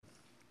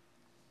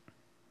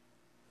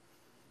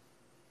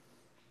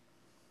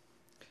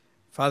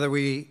Father,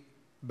 we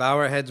bow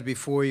our heads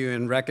before you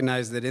and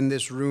recognize that in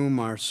this room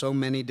are so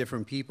many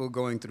different people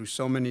going through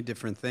so many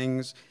different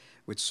things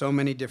with so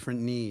many different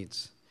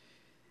needs.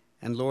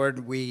 And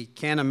Lord, we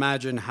can't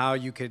imagine how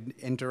you could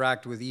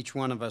interact with each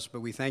one of us,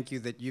 but we thank you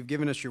that you've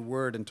given us your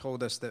word and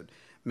told us that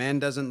man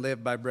doesn't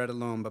live by bread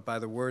alone, but by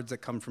the words that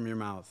come from your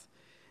mouth.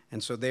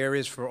 And so there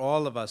is for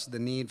all of us the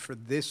need for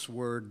this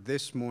word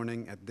this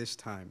morning at this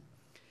time.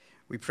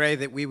 We pray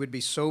that we would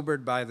be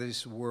sobered by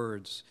these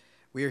words.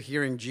 We are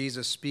hearing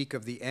Jesus speak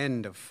of the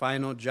end of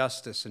final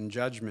justice and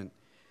judgment.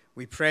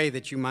 We pray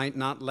that you might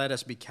not let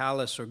us be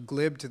callous or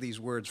glib to these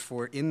words,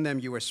 for in them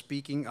you are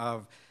speaking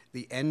of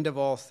the end of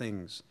all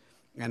things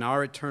and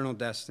our eternal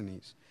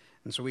destinies.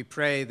 And so we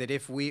pray that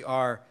if we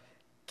are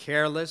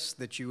careless,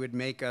 that you would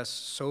make us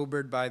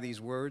sobered by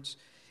these words.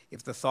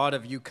 If the thought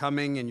of you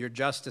coming and your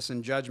justice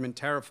and judgment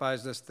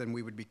terrifies us, then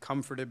we would be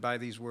comforted by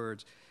these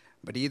words.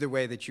 But either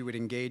way, that you would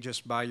engage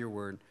us by your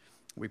word.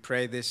 We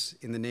pray this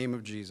in the name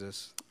of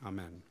Jesus.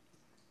 Amen.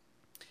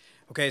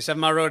 Okay, 7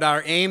 Mile Road,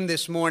 our aim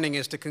this morning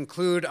is to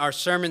conclude our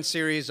sermon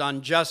series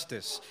on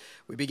justice.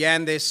 We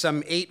began this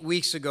some 8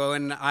 weeks ago,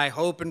 and I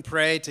hope and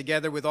pray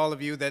together with all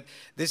of you that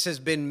this has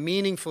been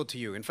meaningful to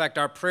you. In fact,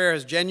 our prayer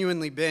has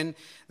genuinely been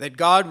that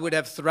God would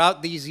have,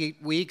 throughout these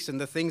 8 weeks and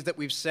the things that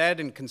we've said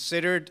and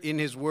considered in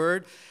his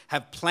word,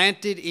 have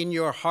planted in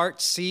your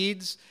heart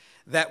seeds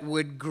that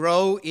would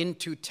grow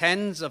into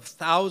tens of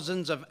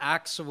thousands of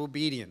acts of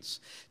obedience,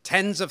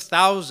 tens of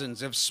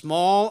thousands of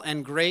small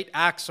and great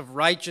acts of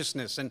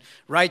righteousness, and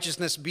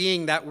righteousness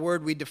being that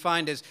word we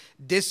defined as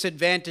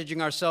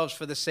disadvantaging ourselves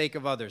for the sake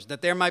of others,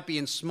 that there might be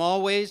in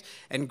small ways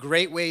and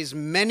great ways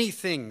many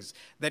things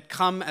that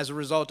come as a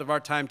result of our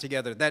time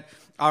together, that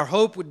our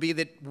hope would be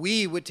that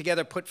we would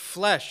together put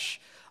flesh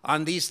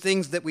on these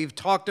things that we've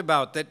talked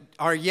about that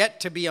are yet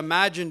to be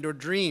imagined or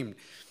dreamed,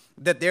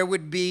 that there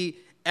would be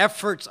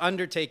efforts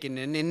undertaken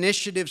and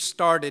initiatives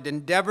started,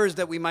 endeavors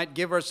that we might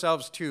give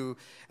ourselves to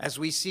as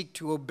we seek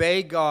to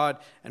obey God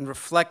and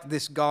reflect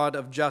this God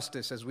of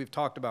justice as we've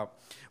talked about.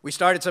 We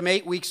started some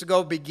 8 weeks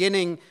ago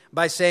beginning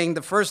by saying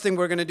the first thing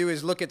we're going to do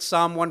is look at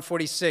Psalm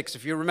 146.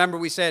 If you remember,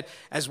 we said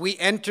as we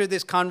enter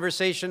this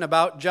conversation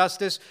about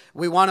justice,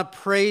 we want to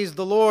praise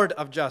the Lord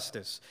of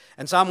justice.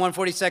 And Psalm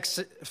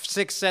 146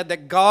 said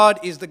that God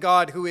is the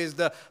God who is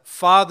the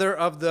father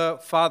of the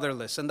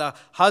fatherless and the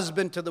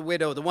husband to the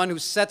widow, the one who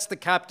sets the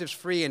captives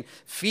free and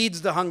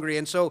feeds the hungry.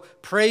 And so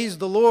praise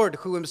the Lord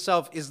who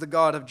himself is the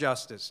God of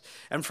justice.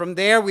 And from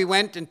there we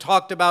went and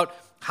talked about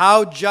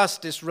how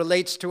justice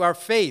relates to our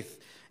faith.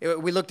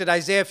 We looked at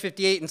Isaiah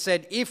 58 and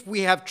said, if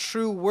we have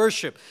true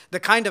worship, the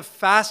kind of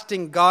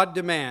fasting God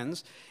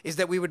demands is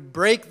that we would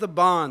break the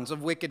bonds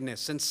of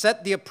wickedness and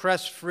set the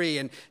oppressed free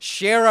and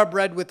share our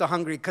bread with the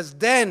hungry, because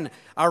then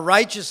our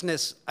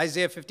righteousness,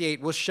 Isaiah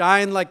 58, will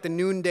shine like the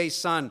noonday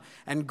sun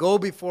and go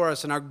before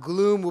us, and our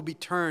gloom will be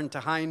turned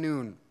to high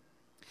noon.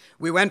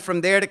 We went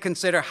from there to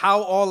consider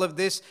how all of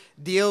this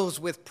deals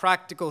with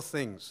practical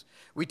things.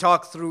 We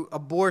talked through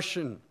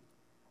abortion.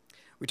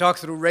 We talked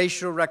through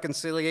racial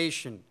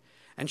reconciliation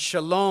and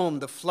shalom,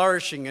 the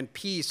flourishing and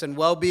peace and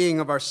well-being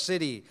of our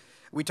city.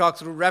 We talked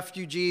through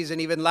refugees and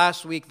even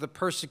last week, the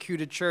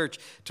persecuted church,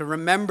 to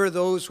remember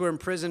those who are in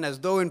prison as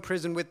though in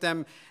prison with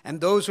them and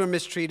those who are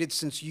mistreated,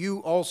 since you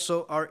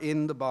also are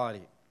in the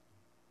body.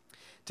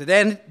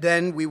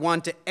 Then we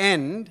want to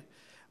end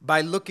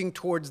by looking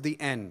towards the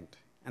end.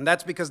 And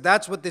that's because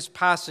that's what this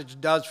passage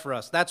does for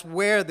us. That's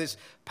where this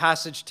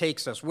passage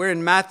takes us. We're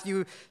in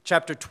Matthew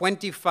chapter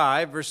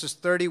 25, verses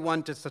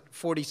 31 to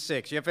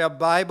 46. If you have a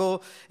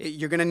Bible,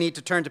 you're going to need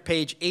to turn to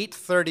page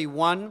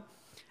 831.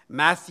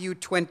 Matthew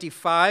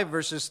 25,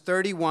 verses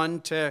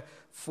 31 to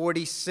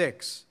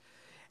 46.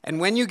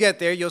 And when you get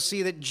there, you'll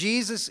see that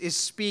Jesus is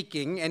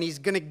speaking, and he's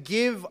going to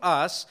give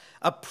us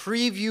a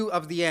preview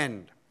of the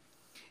end.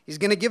 He's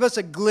going to give us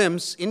a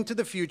glimpse into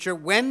the future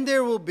when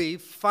there will be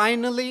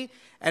finally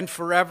and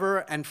forever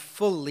and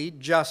fully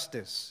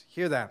justice.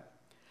 Hear that.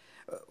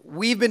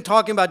 We've been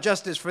talking about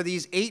justice for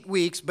these 8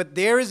 weeks, but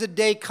there is a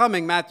day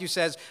coming, Matthew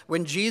says,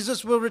 when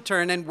Jesus will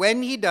return, and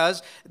when he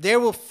does, there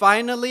will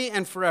finally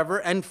and forever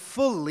and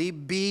fully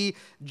be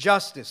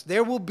justice.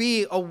 There will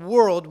be a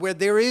world where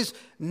there is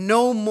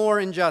no more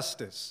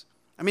injustice.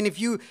 I mean, if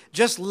you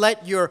just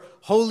let your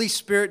Holy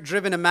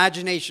Spirit-driven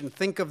imagination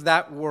think of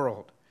that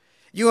world.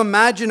 You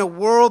imagine a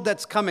world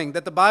that's coming,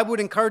 that the Bible would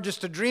encourage us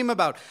to dream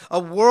about, a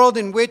world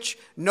in which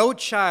no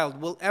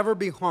child will ever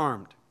be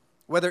harmed,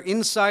 whether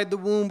inside the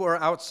womb or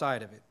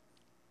outside of it.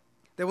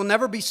 There will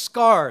never be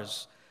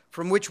scars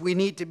from which we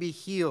need to be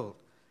healed.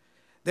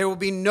 There will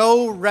be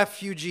no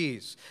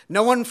refugees,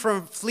 no one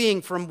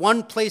fleeing from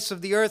one place of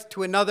the earth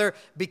to another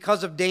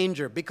because of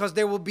danger, because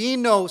there will be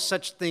no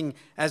such thing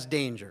as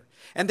danger.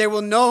 And there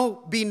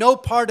will be no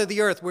part of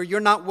the earth where you're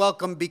not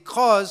welcome,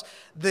 because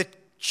the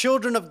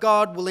children of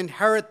God will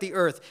inherit the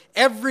earth.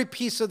 Every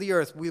piece of the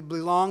earth will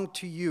belong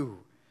to you.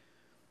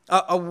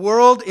 A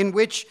world in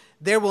which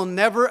there will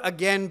never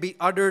again be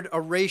uttered a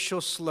racial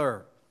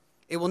slur.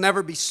 It will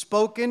never be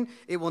spoken.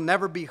 It will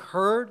never be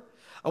heard.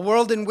 A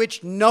world in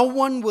which no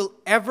one will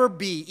ever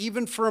be,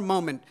 even for a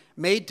moment,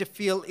 made to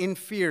feel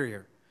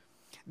inferior.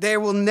 There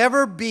will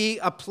never be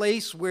a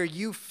place where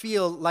you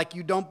feel like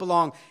you don't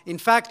belong. In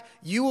fact,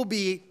 you will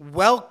be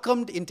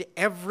welcomed into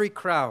every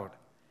crowd.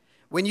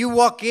 When you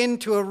walk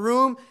into a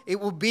room,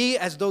 it will be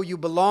as though you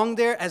belong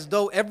there, as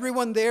though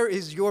everyone there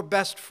is your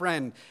best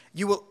friend.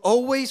 You will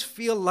always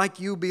feel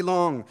like you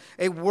belong.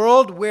 A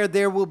world where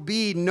there will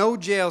be no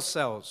jail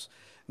cells,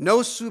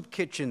 no soup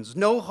kitchens,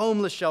 no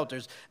homeless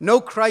shelters, no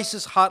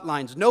crisis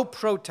hotlines, no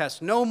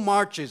protests, no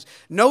marches,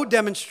 no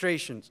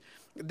demonstrations.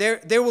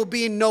 There will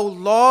be no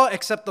law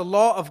except the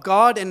law of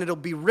God, and it'll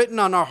be written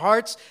on our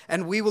hearts,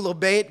 and we will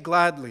obey it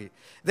gladly.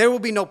 There will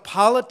be no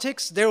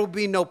politics, there will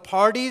be no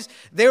parties,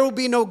 there will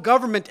be no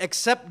government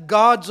except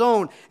God's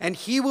own, and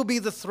He will be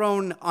the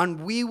throne,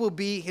 and we will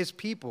be His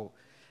people.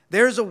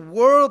 There's a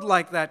world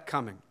like that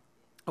coming,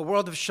 a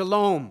world of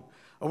shalom,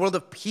 a world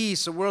of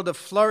peace, a world of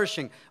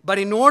flourishing. But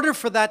in order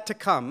for that to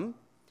come,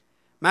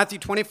 Matthew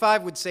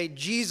 25 would say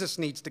Jesus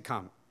needs to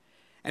come.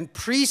 And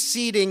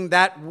preceding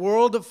that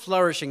world of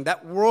flourishing,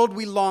 that world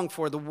we long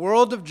for, the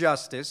world of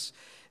justice,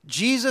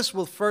 Jesus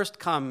will first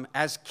come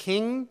as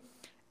king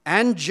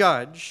and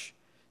judge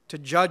to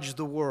judge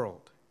the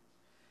world.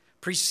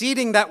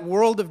 Preceding that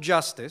world of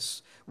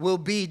justice will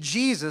be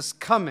Jesus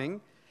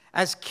coming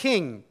as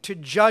king to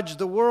judge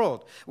the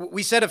world.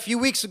 We said a few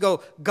weeks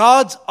ago,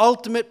 God's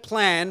ultimate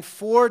plan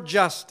for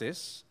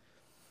justice,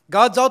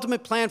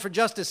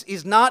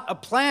 is not a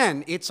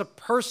plan, it's a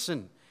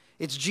person.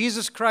 It's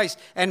Jesus Christ.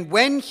 And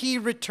when He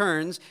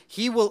returns,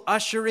 He will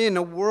usher in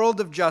a world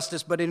of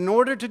justice. But in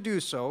order to do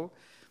so,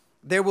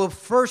 there will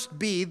first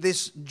be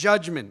this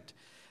judgment,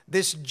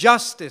 this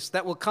justice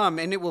that will come.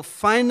 And it will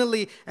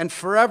finally and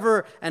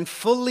forever and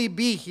fully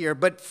be here.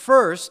 But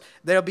first,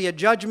 there'll be a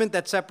judgment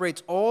that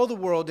separates all the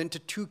world into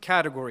two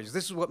categories.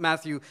 This is what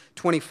Matthew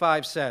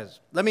 25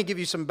 says. Let me give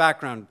you some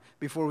background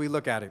before we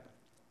look at it.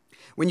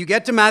 When you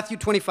get to Matthew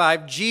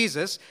 25,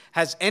 Jesus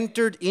has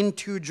entered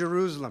into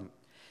Jerusalem.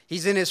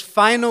 He's in his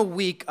final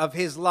week of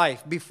his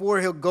life before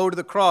he'll go to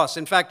the cross.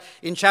 In fact,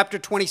 in chapter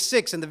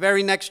 26, in the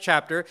very next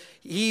chapter,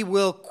 he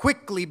will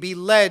quickly be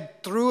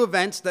led through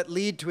events that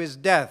lead to his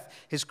death,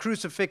 his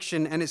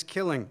crucifixion, and his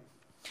killing.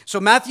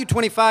 So Matthew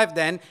 25,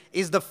 then,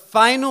 is the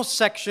final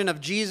section of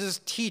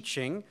Jesus'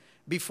 teaching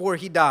before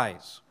he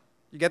dies.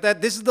 You get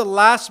that? This is the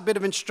last bit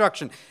of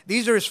instruction.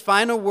 These are his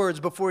final words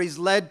before he's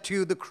led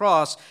to the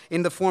cross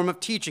in the form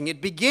of teaching.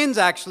 It begins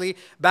actually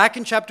back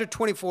in chapter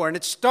 24, and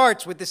it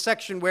starts with this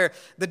section where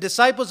the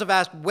disciples have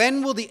asked,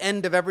 when will the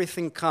end of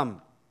everything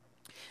come?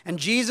 And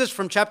Jesus,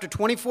 from chapter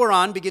 24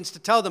 on, begins to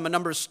tell them a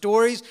number of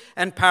stories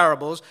and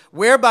parables,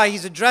 whereby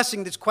he's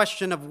addressing this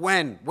question of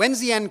when.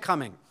 When's the end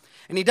coming?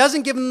 And he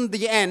doesn't give them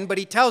the end, but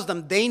he tells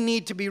them they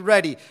need to be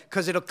ready,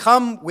 because it'll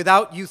come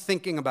without you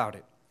thinking about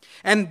it.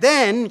 And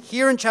then,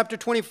 here in chapter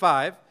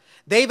 25,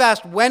 they've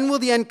asked, when will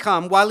the end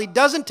come? While he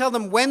doesn't tell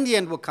them when the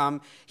end will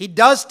come, he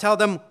does tell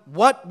them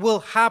what will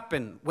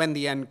happen when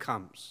the end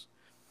comes.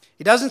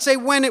 He doesn't say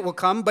when it will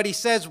come, but he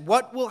says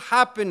what will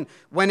happen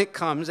when it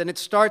comes. And it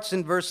starts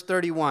in verse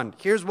 31.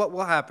 Here's what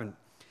will happen.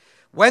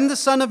 When the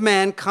Son of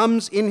Man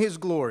comes in his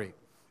glory,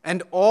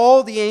 and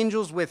all the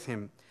angels with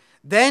him,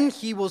 then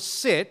he will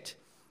sit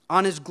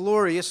on his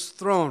glorious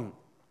throne.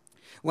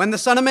 When the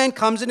Son of Man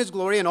comes in his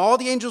glory and all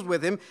the angels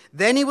with him,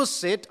 then he will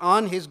sit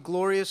on his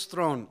glorious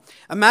throne.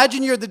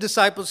 Imagine you're the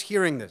disciples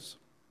hearing this.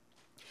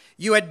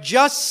 You had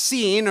just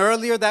seen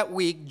earlier that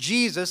week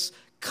Jesus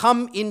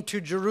come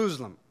into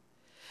Jerusalem.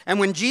 And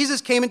when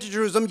Jesus came into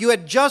Jerusalem, you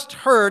had just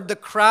heard the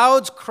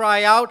crowds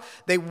cry out.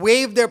 They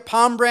waved their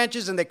palm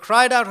branches and they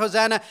cried out,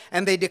 Hosanna,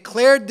 and they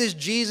declared this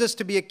Jesus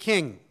to be a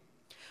king.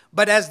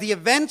 But as the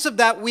events of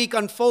that week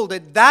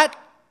unfolded, that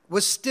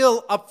was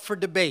still up for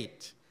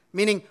debate.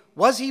 Meaning,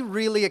 was he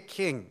really a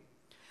king?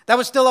 That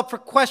was still up for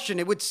question.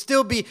 It would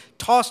still be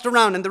tossed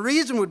around. And the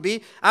reason would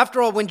be,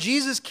 after all, when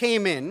Jesus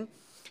came in,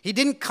 he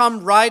didn't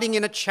come riding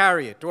in a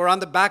chariot or on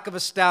the back of a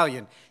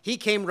stallion. He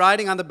came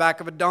riding on the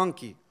back of a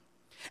donkey.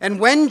 And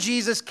when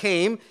Jesus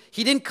came,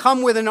 he didn't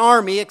come with an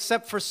army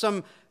except for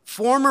some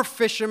former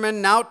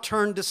fishermen, now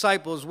turned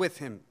disciples with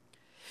him.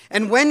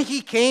 And when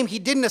he came, he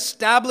didn't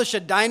establish a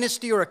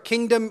dynasty or a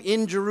kingdom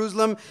in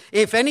Jerusalem.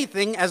 If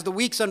anything, as the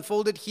weeks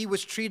unfolded, he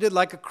was treated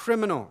like a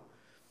criminal.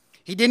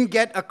 He didn't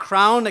get a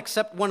crown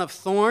except one of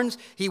thorns.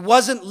 He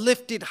wasn't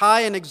lifted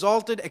high and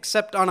exalted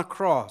except on a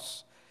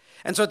cross.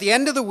 And so at the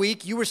end of the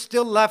week, you were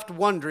still left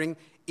wondering,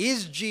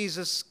 is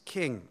Jesus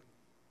king?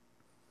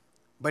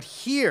 But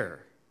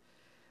here,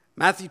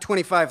 Matthew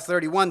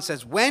 25:31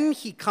 says, when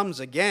he comes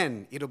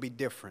again, it'll be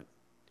different.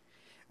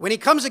 When he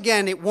comes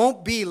again, it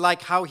won't be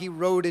like how he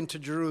rode into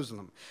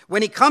Jerusalem.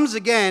 When he comes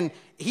again,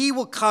 he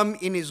will come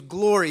in his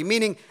glory,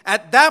 meaning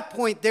at that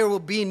point there will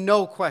be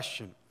no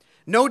question.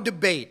 No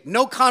debate,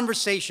 no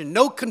conversation,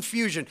 no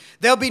confusion.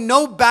 There'll be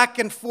no back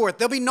and forth.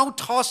 There'll be no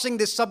tossing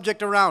this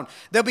subject around.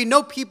 There'll be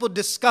no people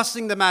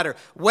discussing the matter.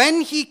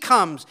 When he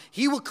comes,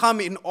 he will come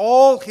in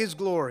all his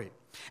glory.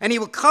 And he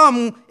will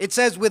come, it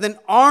says, with an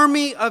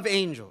army of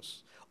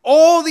angels.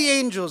 All the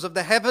angels of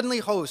the heavenly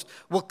host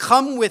will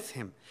come with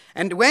him.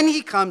 And when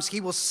he comes,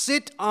 he will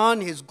sit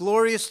on his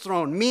glorious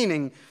throne,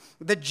 meaning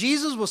that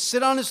Jesus will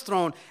sit on his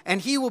throne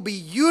and he will be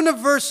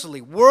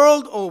universally,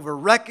 world over,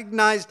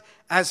 recognized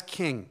as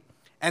king.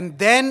 And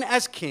then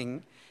as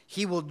king,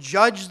 he will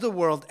judge the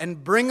world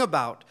and bring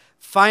about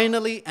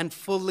finally and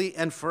fully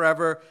and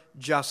forever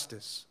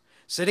justice.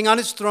 Sitting on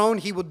his throne,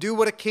 he will do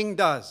what a king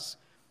does.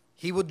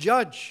 He will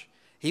judge.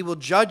 He will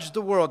judge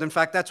the world. In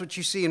fact, that's what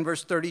you see in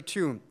verse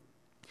 32.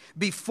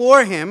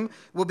 Before him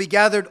will be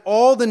gathered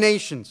all the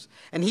nations,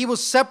 and he will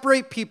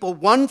separate people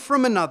one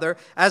from another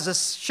as a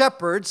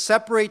shepherd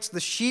separates the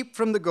sheep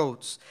from the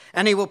goats.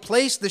 And he will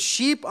place the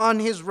sheep on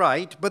his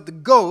right, but the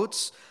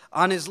goats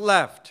on his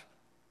left.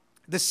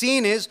 The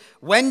scene is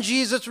when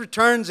Jesus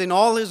returns in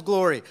all his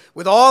glory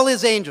with all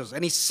his angels,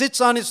 and he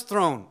sits on his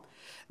throne.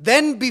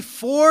 Then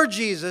before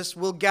Jesus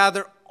will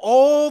gather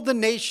all the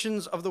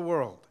nations of the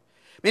world.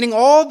 Meaning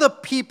all the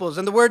peoples,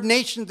 and the word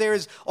nation there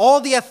is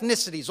all the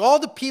ethnicities, all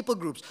the people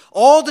groups,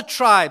 all the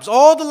tribes,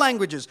 all the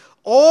languages,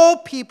 all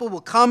people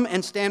will come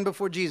and stand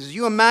before Jesus.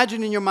 You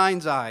imagine in your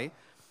mind's eye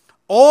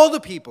all the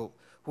people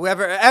who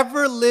have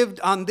ever lived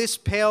on this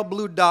pale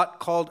blue dot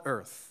called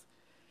earth.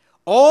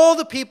 All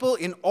the people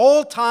in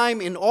all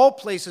time, in all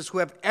places who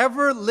have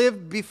ever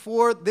lived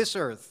before this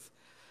earth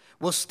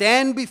will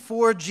stand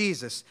before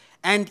Jesus,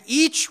 and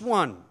each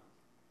one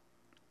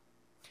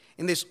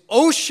in this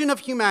ocean of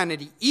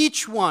humanity,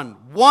 each one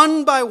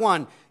by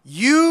one,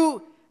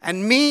 you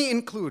and me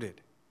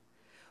included,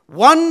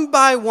 one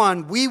by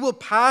one, we will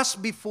pass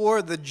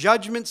before the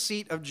judgment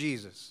seat of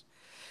Jesus.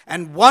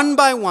 And one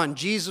by one,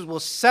 Jesus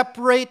will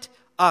separate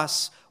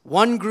us,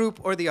 one group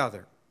or the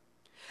other.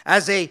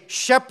 As a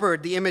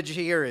shepherd, the image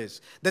here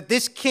is that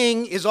this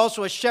king is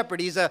also a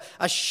shepherd. He's a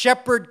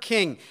shepherd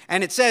king.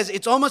 And it says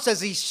it's almost as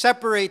he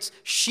separates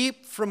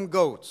sheep from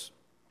goats.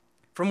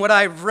 From what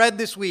I've read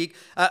this week,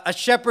 a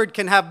shepherd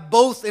can have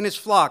both in his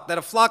flock, that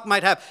a flock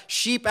might have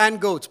sheep and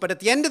goats. But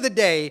at the end of the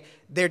day,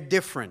 they're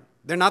different.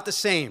 They're not the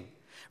same.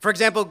 For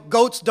example,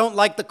 goats don't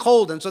like the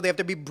cold, and so they have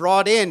to be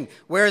brought in,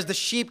 whereas the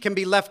sheep can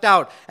be left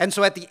out. And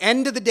so at the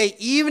end of the day,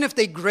 even if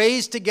they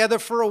graze together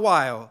for a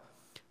while,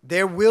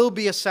 there will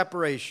be a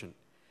separation.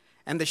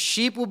 And the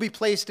sheep will be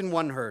placed in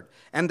one herd,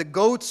 and the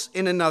goats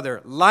in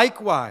another.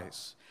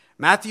 Likewise,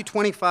 Matthew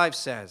 25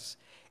 says,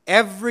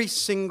 every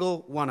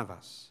single one of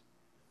us,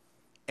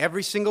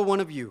 every single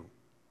one of you,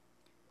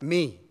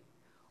 me,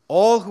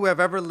 all who have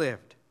ever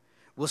lived,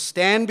 will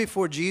stand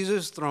before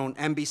Jesus' throne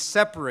and be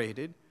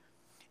separated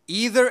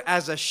either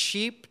as a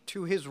sheep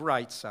to his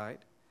right side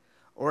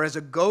or as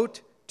a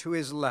goat to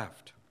his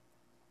left.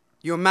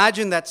 You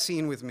imagine that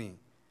scene with me.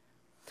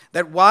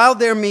 That while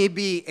there may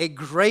be a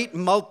great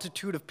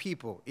multitude of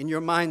people in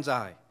your mind's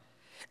eye,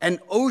 an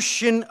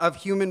ocean of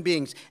human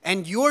beings,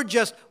 and you're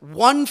just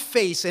one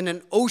face in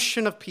an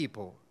ocean of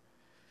people,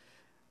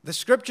 the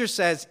scripture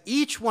says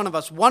each one of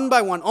us, one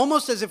by one,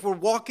 almost as if we're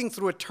walking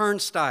through a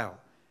turnstile,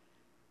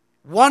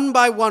 one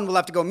by one we'll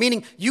have to go.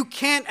 Meaning you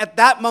can't at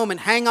that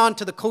moment hang on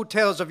to the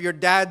coattails of your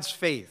dad's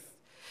faith.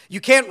 You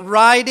can't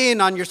ride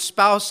in on your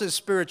spouse's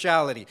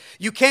spirituality.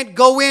 You can't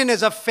go in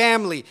as a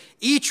family.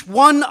 Each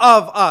one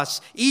of us,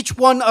 each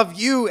one of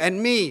you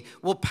and me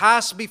will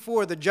pass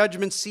before the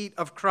judgment seat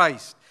of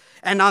Christ.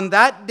 And on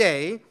that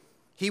day,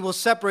 he will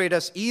separate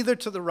us either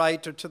to the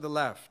right or to the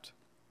left.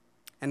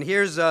 And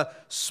here's a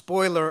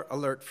spoiler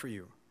alert for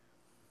you.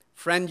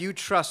 Friend, you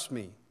trust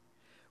me.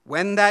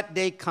 When that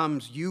day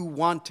comes, you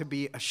want to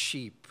be a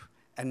sheep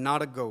and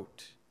not a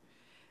goat.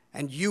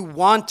 And you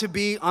want to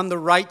be on the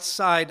right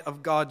side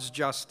of God's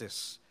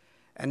justice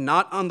and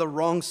not on the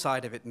wrong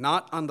side of it,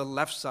 not on the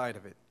left side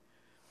of it.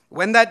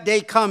 When that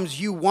day comes,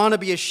 you want to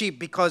be a sheep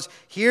because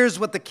here's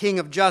what the King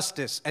of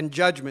justice and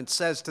judgment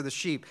says to the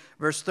sheep.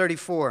 Verse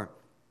 34.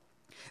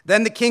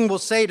 Then the king will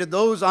say to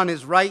those on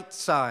his right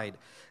side,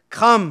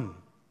 come,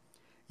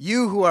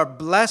 you who are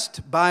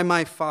blessed by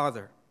my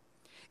Father,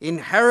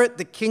 inherit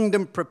the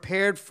kingdom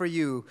prepared for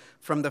you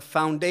from the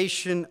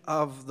foundation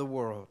of the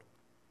world.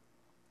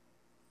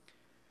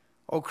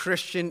 O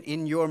Christian,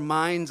 in your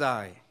mind's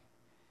eye,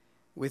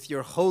 with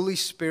your Holy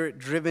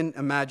Spirit-driven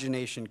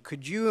imagination,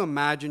 could you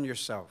imagine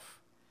yourself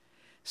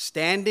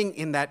standing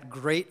in that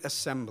great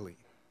assembly?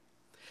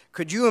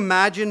 Could you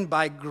imagine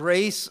by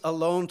grace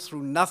alone,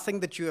 through nothing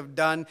that you have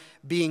done,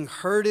 being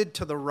herded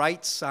to the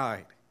right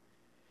side?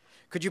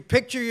 Could you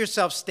picture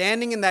yourself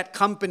standing in that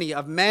company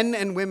of men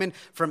and women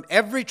from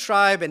every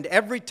tribe and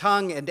every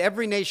tongue and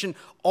every nation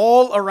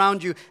all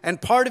around you,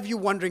 and part of you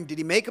wondering, did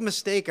he make a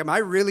mistake? Am I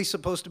really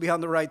supposed to be on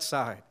the right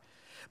side?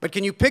 But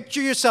can you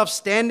picture yourself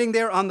standing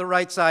there on the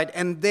right side,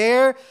 and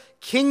there,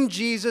 King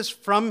Jesus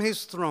from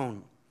his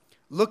throne,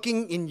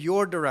 looking in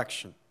your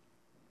direction?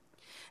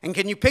 And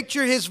can you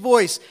picture his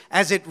voice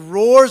as it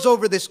roars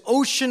over this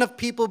ocean of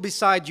people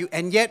beside you,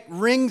 and yet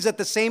rings at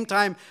the same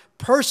time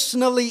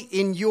personally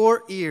in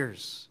your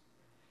ears?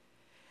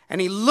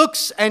 And he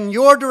looks in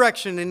your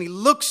direction, and he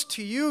looks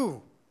to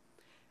you,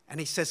 and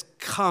he says,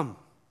 come,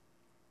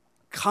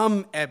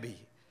 Ebby,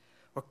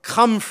 or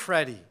come,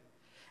 Freddie.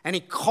 And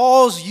he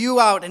calls you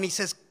out and he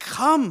says,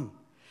 come.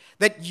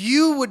 That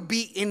you would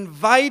be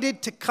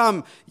invited to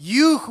come.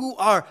 You who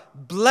are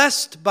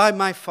blessed by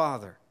my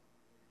Father.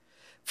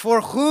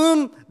 For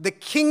whom the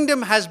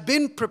kingdom has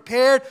been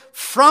prepared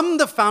from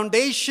the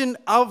foundation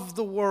of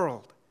the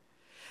world.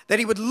 That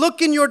he would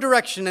look in your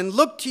direction and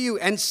look to you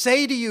and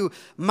say to you,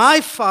 my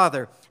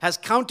Father has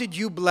counted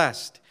you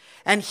blessed.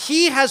 And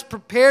he has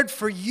prepared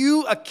for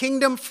you a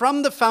kingdom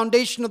from the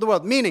foundation of the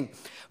world. Meaning,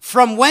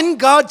 from when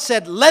God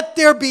said, let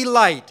there be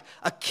light,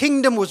 a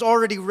kingdom was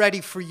already ready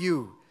for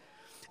you.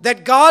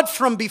 That God,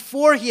 from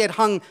before he had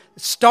hung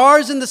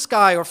stars in the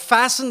sky or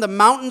fastened the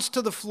mountains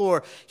to the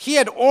floor, he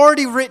had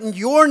already written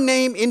your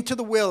name into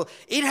the will.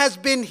 It has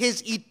been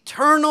his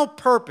eternal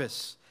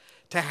purpose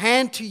to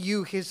hand to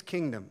you his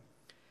kingdom.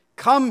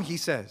 Come, he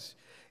says,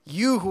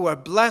 you who are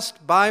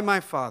blessed by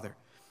my Father,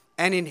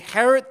 and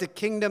inherit the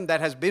kingdom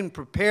that has been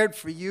prepared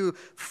for you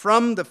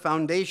from the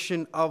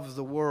foundation of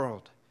the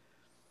world.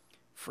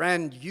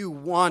 Friend, you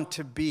want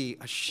to be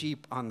a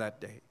sheep on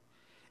that day.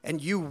 And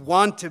you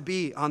want to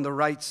be on the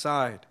right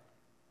side.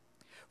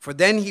 For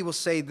then he will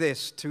say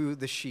this to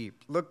the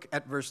sheep. Look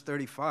at verse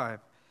 35.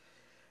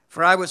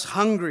 For I was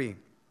hungry,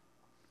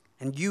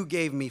 and you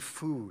gave me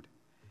food.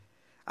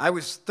 I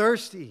was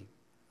thirsty,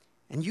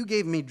 and you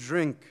gave me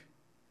drink.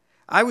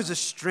 I was a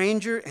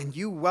stranger, and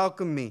you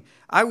welcomed me.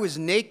 I was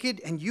naked,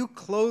 and you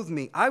clothed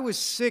me. I was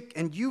sick,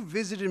 and you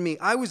visited me.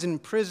 I was in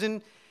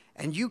prison,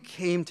 and you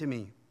came to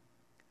me.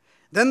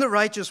 Then the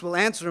righteous will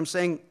answer him,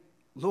 saying,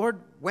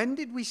 Lord, when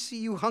did we see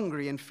you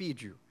hungry and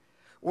feed you,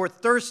 or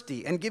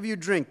thirsty and give you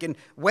drink? And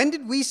when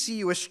did we see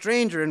you a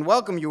stranger and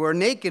welcome you, or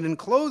naked and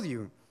clothe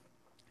you?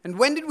 And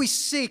when did we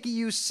see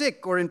you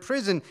sick or in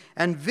prison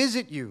and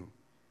visit you?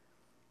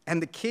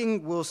 And the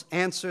king will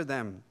answer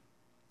them,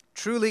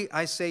 truly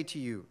I say to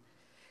you,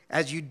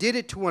 as you did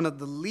it to one of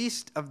the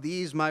least of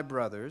these my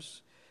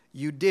brothers,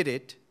 you did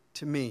it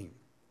to me.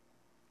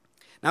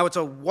 Now it's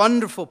a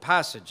wonderful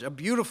passage, a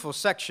beautiful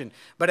section,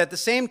 but at the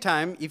same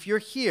time, if you're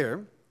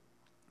here,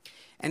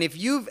 and if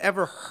you've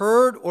ever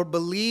heard or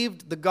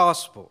believed the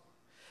gospel,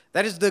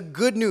 that is the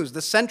good news,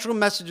 the central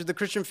message of the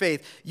Christian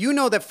faith, you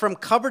know that from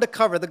cover to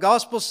cover, the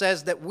gospel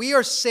says that we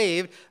are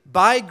saved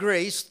by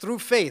grace through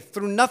faith,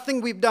 through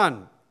nothing we've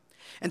done.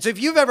 And so if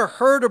you've ever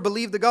heard or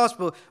believed the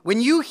gospel,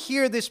 when you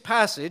hear this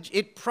passage,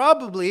 it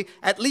probably,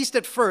 at least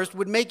at first,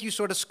 would make you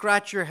sort of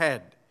scratch your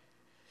head.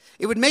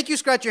 It would make you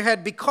scratch your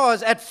head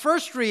because at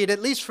first read,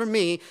 at least for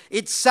me,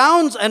 it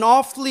sounds an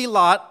awfully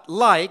lot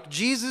like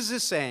Jesus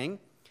is saying,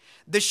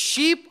 the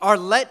sheep are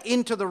let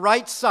into the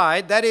right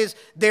side, that is,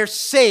 they're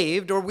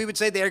saved, or we would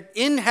say they're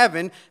in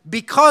heaven,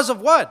 because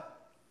of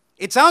what?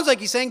 It sounds like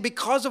he's saying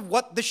because of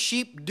what the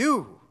sheep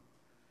do.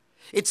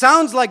 It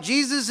sounds like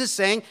Jesus is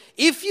saying,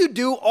 if you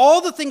do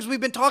all the things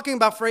we've been talking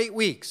about for 8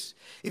 weeks,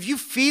 if you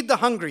feed the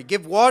hungry,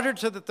 give water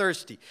to the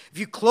thirsty, if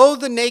you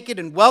clothe the naked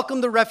and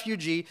welcome the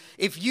refugee,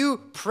 if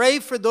you pray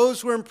for those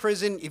who are in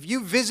prison, if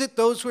you visit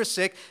those who are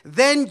sick,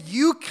 then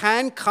you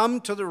can come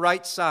to the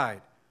right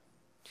side.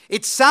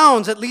 It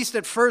sounds, at least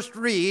at first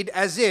read,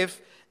 as if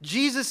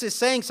Jesus is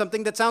saying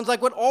something that sounds like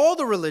what all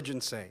the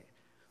religions say.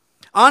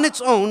 On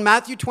its own,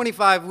 Matthew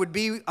 25 would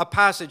be a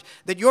passage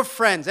that your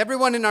friends,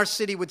 everyone in our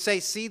city would say,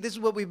 see, this is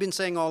what we've been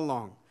saying all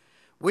along.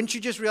 Wouldn't you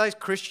just realize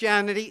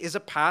Christianity is a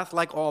path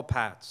like all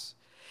paths?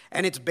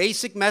 And its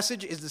basic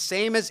message is the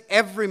same as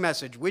every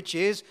message, which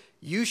is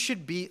you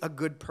should be a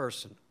good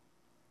person.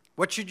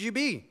 What should you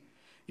be?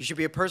 You should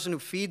be a person who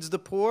feeds the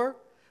poor,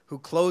 who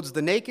clothes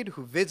the naked,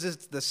 who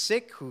visits the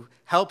sick, who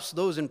helps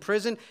those in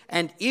prison.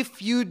 And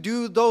if you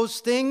do those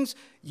things,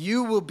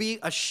 you will be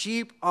a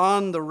sheep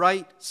on the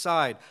right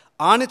side.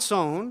 On its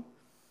own,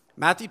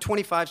 Matthew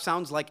 25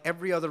 sounds like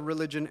every other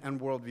religion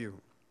and worldview.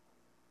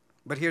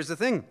 But here's the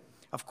thing.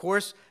 Of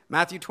course,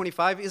 Matthew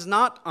 25 is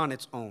not on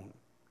its own.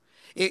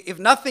 If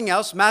nothing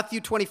else,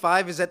 Matthew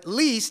 25 is at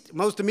least,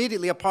 most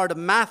immediately, a part of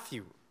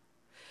Matthew.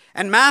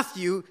 And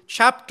Matthew,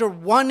 chapter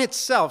 1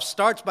 itself,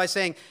 starts by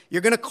saying,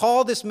 you're going to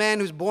call this man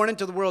who's born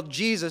into the world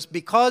Jesus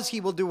because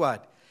he will do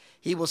what?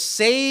 He will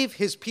save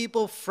his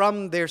people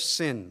from their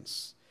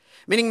sins.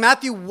 Meaning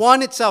Matthew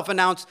 1 itself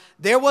announced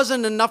there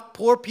wasn't enough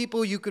poor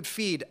people you could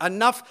feed,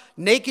 enough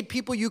naked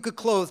people you could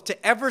clothe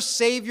to ever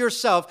save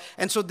yourself.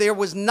 And so there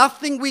was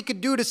nothing we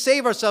could do to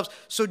save ourselves.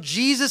 So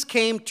Jesus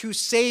came to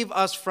save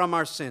us from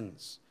our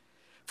sins.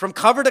 From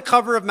cover to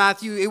cover of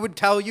Matthew, it would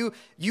tell you,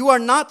 you are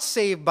not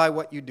saved by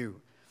what you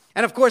do.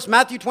 And of course,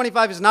 Matthew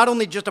 25 is not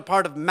only just a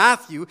part of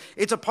Matthew,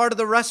 it's a part of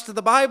the rest of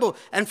the Bible.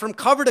 And from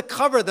cover to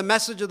cover, the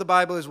message of the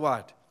Bible is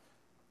what?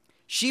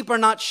 Sheep are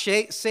not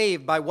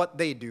saved by what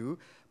they do,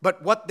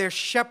 but what their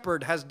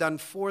shepherd has done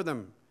for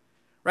them.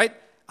 Right?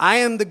 I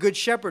am the good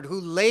shepherd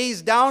who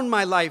lays down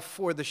my life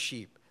for the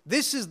sheep.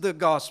 This is the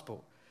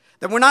gospel.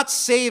 That we're not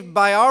saved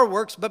by our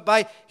works, but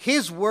by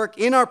his work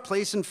in our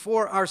place and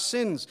for our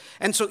sins.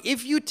 And so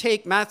if you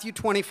take Matthew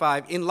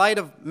 25 in light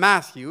of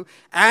Matthew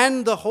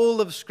and the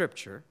whole of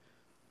Scripture,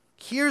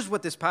 here's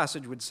what this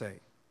passage would say.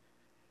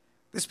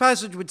 This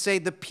passage would say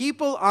the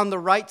people on the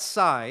right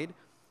side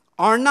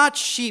are not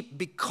sheep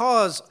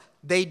because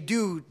they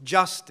do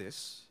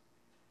justice,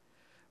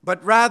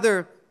 but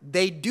rather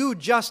they do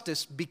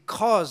justice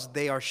because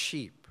they are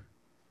sheep.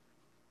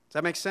 Does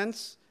that make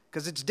sense?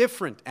 Because it's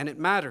different and it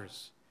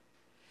matters.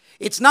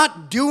 It's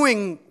not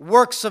doing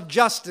works of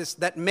justice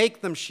that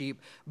make them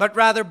sheep, but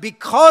rather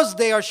because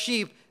they are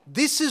sheep,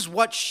 this is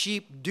what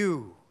sheep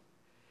do.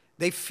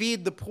 They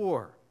feed the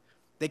poor.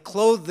 They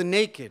clothe the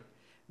naked.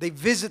 They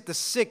visit the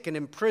sick and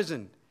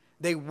imprisoned.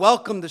 They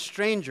welcome the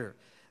stranger.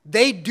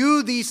 They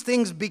do these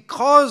things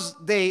because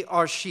they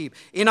are sheep.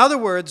 In other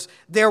words,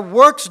 their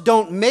works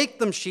don't make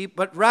them sheep,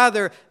 but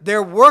rather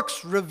their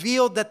works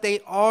reveal that they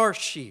are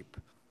sheep.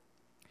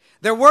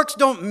 Their works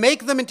don't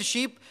make them into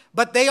sheep,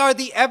 but they are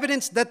the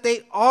evidence that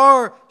they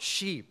are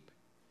sheep.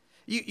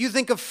 You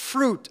think of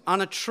fruit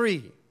on a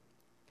tree.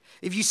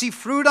 If you see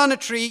fruit on a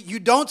tree, you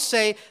don't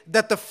say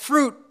that the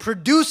fruit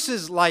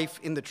produces life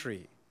in the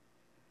tree,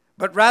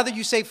 but rather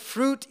you say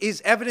fruit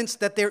is evidence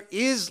that there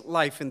is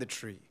life in the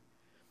tree.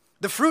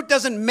 The fruit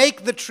doesn't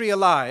make the tree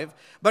alive,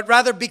 but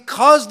rather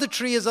because the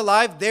tree is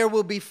alive, there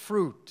will be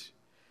fruit.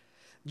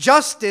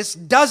 Justice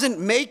doesn't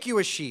make you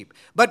a sheep,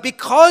 but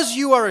because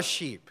you are a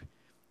sheep,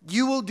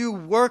 you will do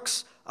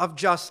works of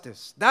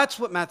justice. That's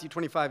what Matthew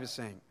 25 is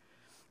saying.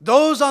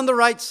 Those on the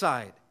right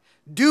side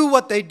do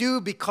what they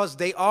do because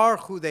they are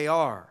who they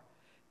are.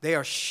 They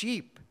are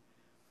sheep.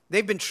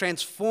 They've been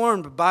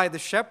transformed by the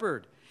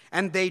shepherd,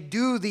 and they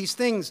do these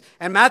things.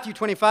 And Matthew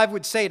 25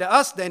 would say to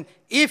us then,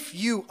 if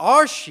you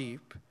are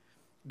sheep,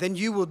 then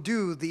you will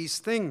do these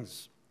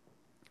things.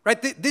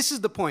 Right? This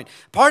is the point.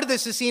 Part of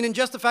this is seen in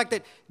just the fact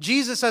that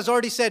Jesus has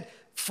already said,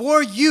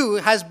 for you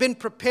has been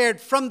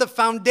prepared from the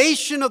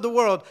foundation of the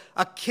world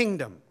a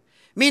kingdom.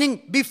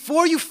 Meaning,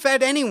 before you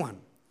fed anyone,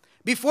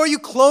 before you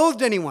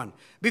clothed anyone,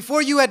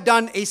 before you had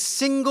done a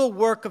single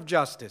work of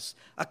justice,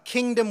 a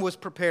kingdom was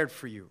prepared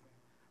for you.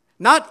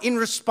 Not in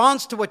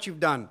response to what you've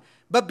done,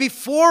 but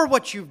before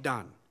what you've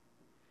done.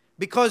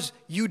 Because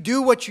you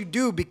do what you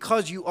do,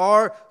 because you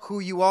are who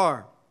you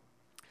are.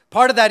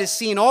 Part of that is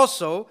seen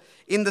also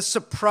in the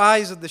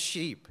surprise of the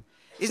sheep.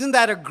 Isn't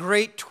that a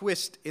great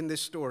twist in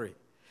this story?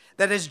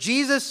 That as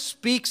Jesus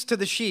speaks to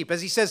the sheep,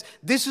 as he says,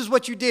 this is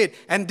what you did,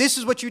 and this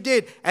is what you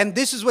did, and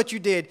this is what you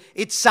did,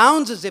 it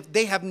sounds as if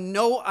they have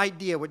no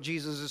idea what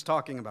Jesus is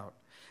talking about.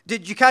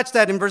 Did you catch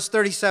that in verse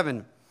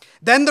 37?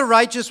 Then the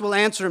righteous will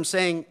answer him,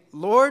 saying,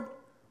 Lord,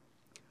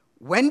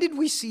 when did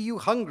we see you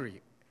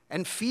hungry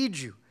and feed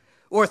you,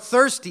 or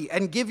thirsty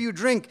and give you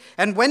drink?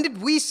 And when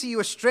did we see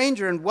you a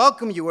stranger and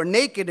welcome you, or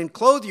naked and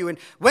clothe you? And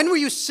when were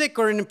you sick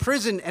or in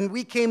prison and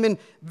we came and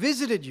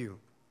visited you?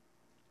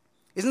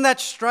 Isn't that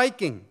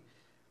striking?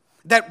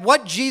 That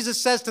what Jesus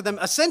says to them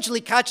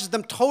essentially catches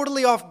them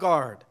totally off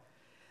guard.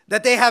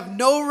 That they have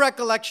no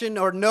recollection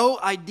or no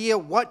idea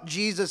what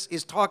Jesus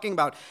is talking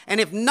about. And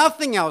if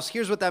nothing else,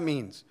 here's what that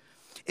means.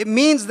 It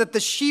means that the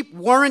sheep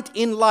weren't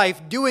in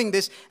life doing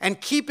this and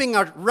keeping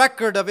a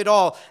record of it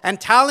all and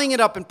tallying it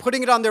up and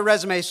putting it on their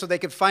resume so they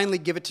could finally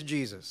give it to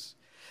Jesus.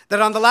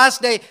 That on the last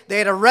day, they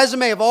had a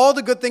resume of all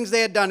the good things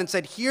they had done and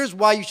said, here's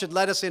why you should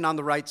let us in on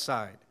the right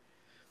side.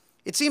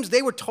 It seems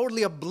they were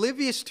totally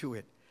oblivious to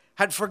it,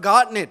 had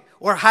forgotten it,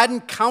 or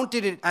hadn't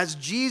counted it as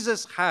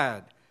Jesus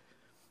had.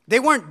 They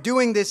weren't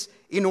doing this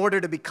in order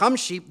to become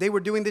sheep. They were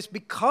doing this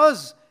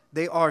because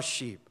they are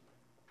sheep.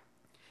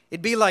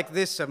 It'd be like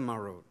this,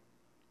 Marud.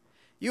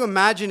 You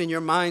imagine in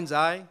your mind's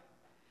eye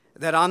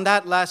that on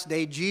that last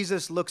day,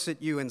 Jesus looks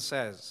at you and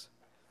says,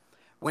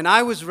 when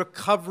I was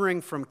recovering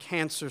from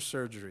cancer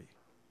surgery,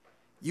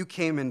 you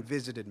came and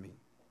visited me.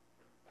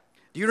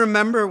 Do you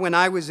remember when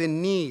I was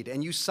in need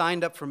and you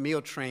signed up for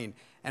Meal Train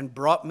and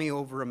brought me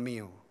over a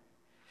meal?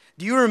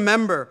 Do you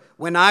remember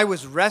when I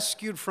was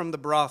rescued from the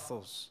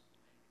brothels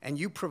and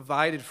you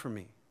provided for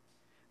me?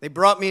 They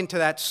brought me into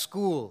that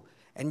school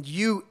and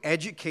you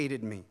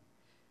educated me.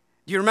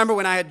 Do you remember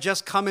when I had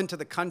just come into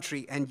the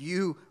country and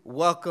you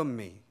welcomed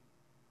me?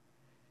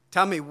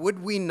 Tell me,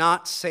 would we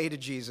not say to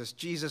Jesus,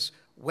 Jesus,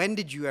 when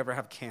did you ever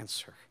have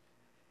cancer?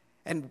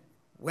 And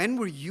when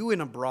were you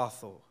in a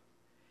brothel?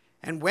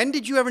 And when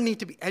did you ever need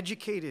to be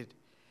educated?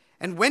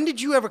 And when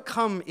did you ever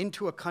come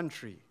into a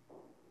country?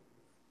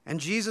 And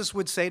Jesus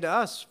would say to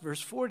us,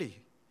 verse 40,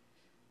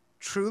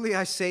 truly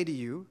I say to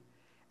you,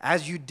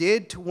 as you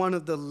did to one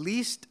of the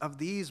least of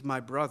these my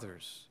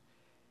brothers,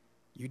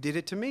 you did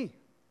it to me.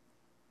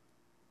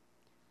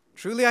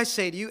 Truly I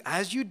say to you,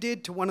 as you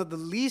did to one of the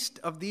least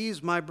of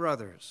these my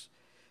brothers,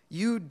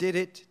 you did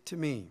it to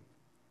me.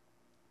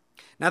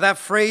 Now that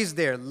phrase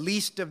there,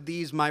 least of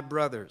these my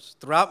brothers,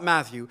 throughout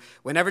Matthew,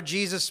 whenever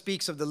Jesus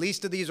speaks of the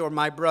least of these or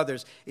my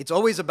brothers, it's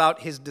always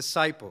about his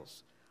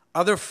disciples,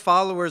 other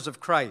followers of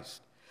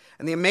Christ.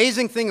 And the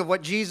amazing thing of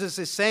what Jesus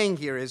is saying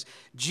here is,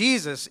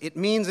 Jesus, it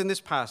means in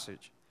this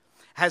passage,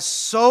 has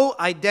so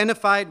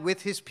identified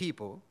with his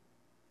people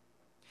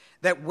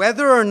that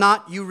whether or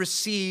not you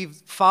receive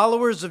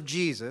followers of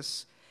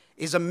Jesus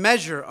is a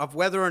measure of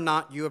whether or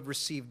not you have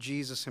received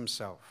Jesus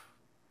himself.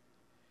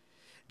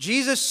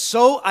 Jesus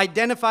so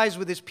identifies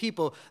with his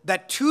people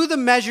that to the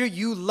measure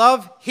you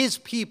love his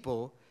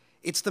people,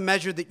 it's the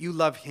measure that you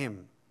love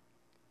him.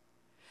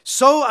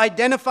 so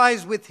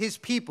identifies with his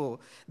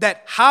people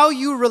that how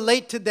you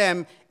relate to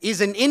them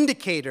is an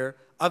indicator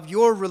of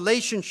your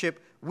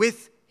relationship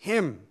with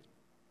him.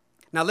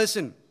 Now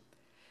listen,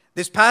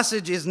 this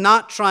passage is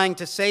not trying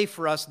to say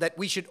for us that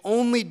we should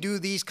only do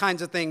these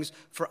kinds of things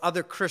for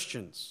other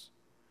Christians,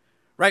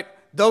 right?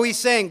 Though he's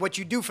saying what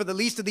you do for the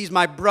least of these,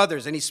 my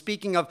brothers, and he's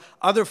speaking of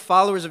other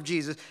followers of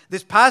Jesus,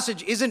 this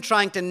passage isn't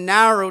trying to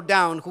narrow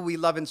down who we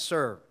love and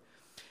serve.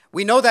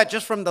 We know that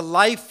just from the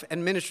life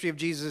and ministry of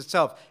Jesus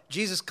itself.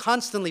 Jesus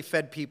constantly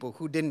fed people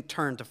who didn't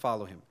turn to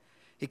follow him.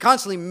 He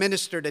constantly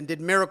ministered and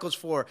did miracles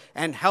for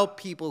and helped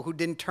people who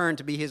didn't turn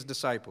to be his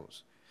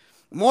disciples.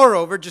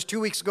 Moreover, just 2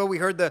 weeks ago, we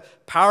heard the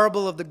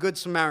parable of the Good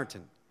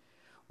Samaritan.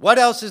 What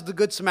else is the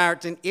Good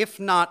Samaritan if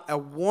not a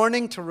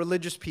warning to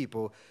religious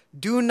people?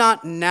 Do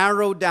not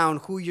narrow down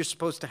who you're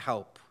supposed to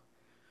help.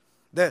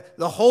 The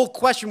whole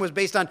question was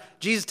based on,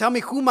 Jesus, tell me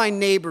who my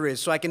neighbor is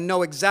so I can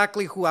know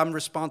exactly who I'm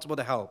responsible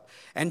to help.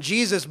 And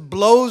Jesus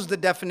blows the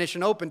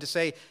definition open to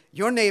say,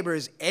 your neighbor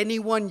is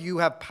anyone you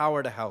have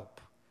power to help.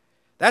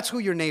 That's who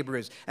your neighbor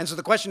is. And so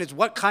the question is,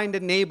 what kind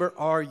of neighbor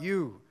are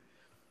you?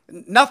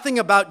 Nothing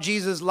about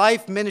Jesus'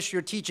 life, ministry,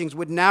 or teachings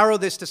would narrow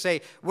this to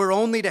say we're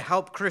only to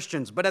help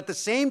Christians. But at the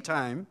same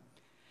time,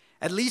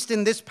 at least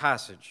in this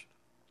passage,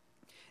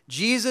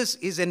 Jesus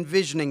is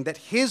envisioning that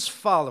his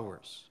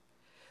followers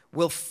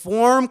will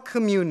form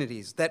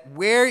communities that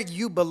where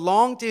you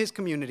belong to his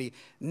community,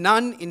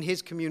 none in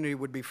his community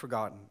would be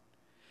forgotten.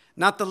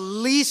 Not the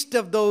least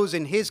of those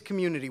in his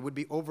community would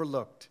be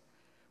overlooked,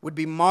 would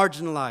be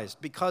marginalized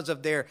because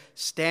of their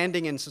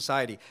standing in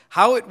society.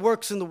 How it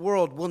works in the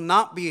world will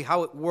not be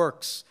how it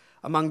works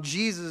among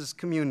Jesus'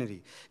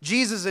 community.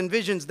 Jesus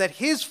envisions that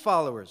his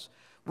followers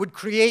would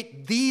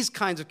create these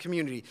kinds of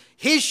community.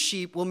 His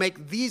sheep will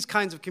make these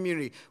kinds of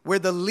community where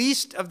the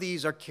least of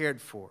these are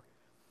cared for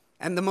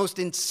and the most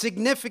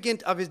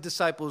insignificant of his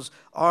disciples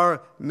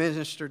are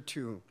ministered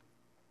to.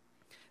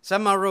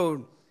 7 Mile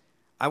Road,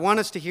 I want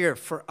us to hear,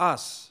 for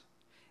us,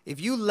 if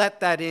you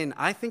let that in,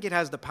 I think it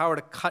has the power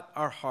to cut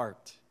our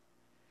heart.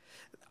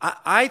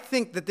 I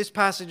think that this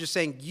passage is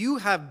saying you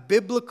have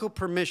biblical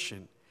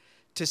permission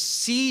to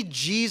see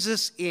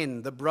Jesus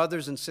in the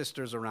brothers and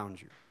sisters around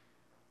you.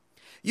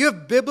 You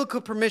have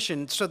biblical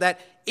permission so that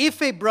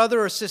if a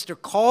brother or sister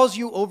calls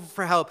you over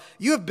for help,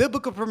 you have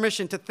biblical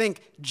permission to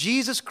think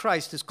Jesus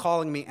Christ is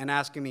calling me and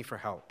asking me for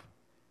help.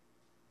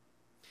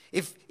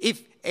 If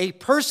a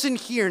person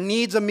here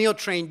needs a meal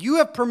train, you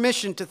have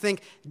permission to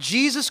think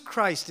Jesus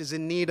Christ is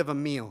in need of a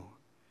meal.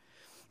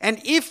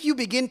 And if you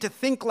begin to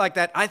think like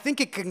that, I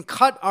think it can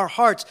cut our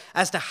hearts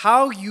as to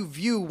how you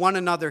view one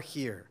another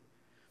here.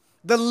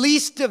 The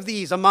least of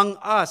these among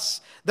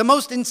us, the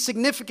most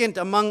insignificant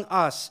among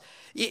us,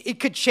 it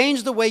could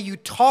change the way you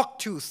talk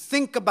to,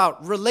 think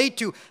about, relate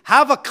to,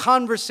 have a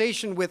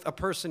conversation with a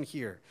person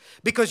here.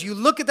 Because you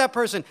look at that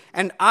person,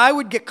 and I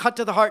would get cut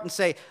to the heart and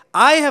say,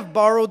 I have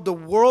borrowed the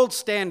world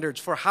standards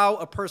for how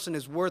a person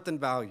is worth and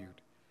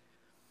valued.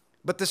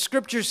 But the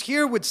scriptures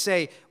here would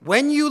say,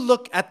 when you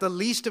look at the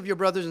least of your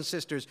brothers and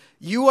sisters,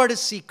 you are to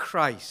see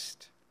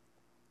Christ.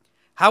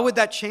 How would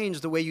that change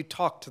the way you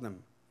talk to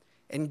them,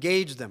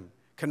 engage them,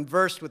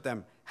 conversed with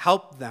them,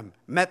 helped them,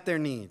 met their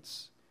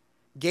needs?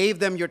 Gave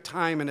them your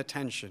time and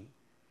attention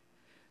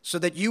so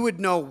that you would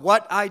know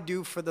what I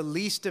do for the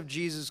least of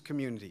Jesus'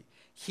 community.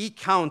 He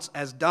counts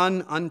as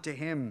done unto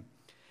him,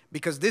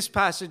 because this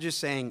passage is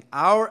saying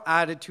our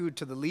attitude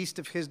to the least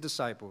of his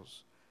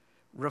disciples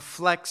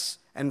reflects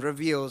and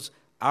reveals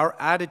our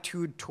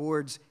attitude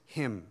towards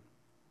him.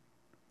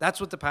 That's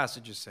what the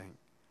passage is saying.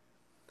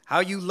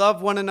 How you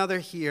love one another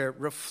here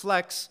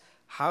reflects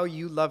how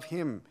you love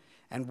him.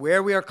 And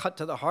where we are cut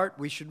to the heart,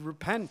 we should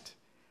repent.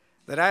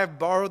 That I have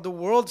borrowed the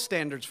world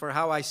standards for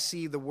how I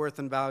see the worth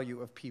and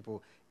value of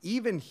people,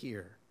 even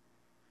here.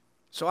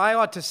 So I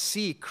ought to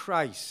see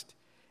Christ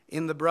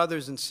in the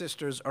brothers and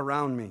sisters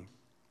around me.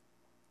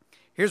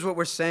 Here's what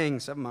we're saying,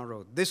 7 Mile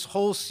Road. This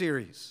whole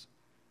series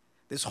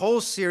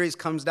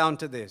comes down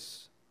to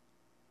this.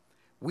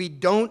 We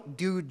don't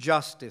do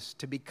justice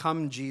to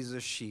become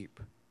Jesus'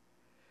 sheep,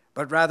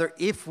 but rather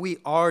if we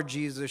are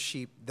Jesus'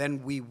 sheep,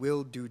 then we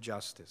will do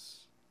justice.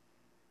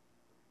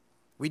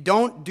 We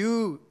don't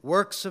do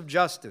works of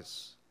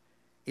justice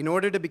in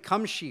order to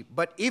become sheep.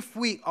 But if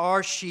we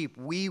are sheep,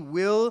 we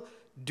will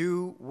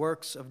do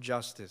works of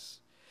justice.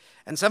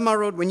 And 7 Mile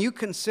Road, when you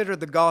consider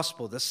the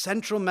gospel, the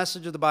central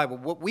message of the Bible,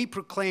 what we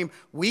proclaim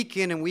week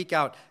in and week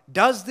out,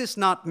 does this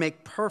not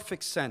make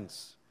perfect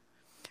sense?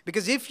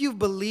 Because if you've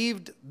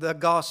believed the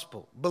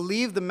gospel,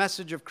 believed the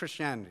message of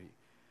Christianity,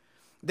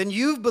 then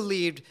you've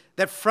believed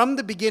that from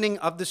the beginning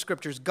of the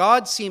scriptures,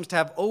 God seems to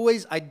have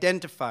always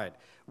identified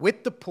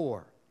with the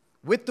poor,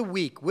 with the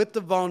weak, with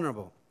the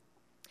vulnerable.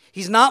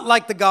 He's not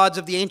like the gods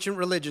of the ancient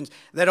religions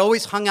that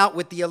always hung out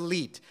with the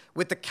elite,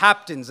 with the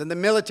captains and the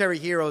military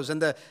heroes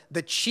and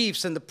the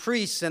chiefs and the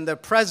priests and the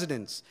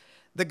presidents.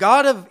 The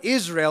God of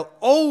Israel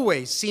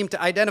always seemed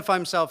to identify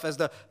himself as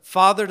the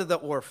father to the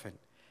orphan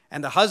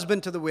and the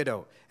husband to the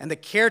widow and the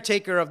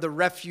caretaker of the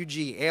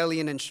refugee,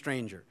 alien, and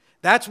stranger.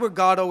 That's where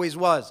God always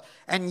was.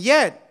 And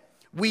yet,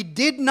 We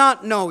did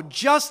not know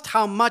just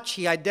how much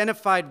he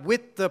identified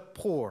with the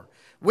poor,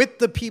 with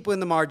the people in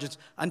the margins,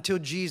 until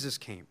Jesus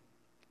came.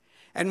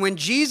 And when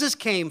Jesus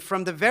came,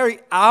 from the very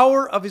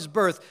hour of his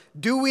birth,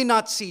 do we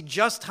not see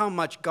just how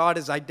much God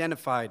is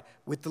identified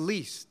with the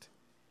least?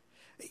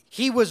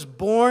 He was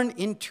born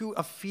into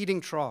a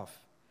feeding trough.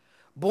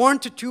 Born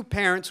to two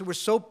parents who were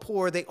so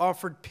poor they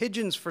offered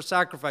pigeons for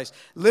sacrifice,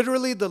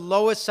 literally the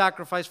lowest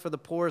sacrifice for the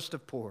poorest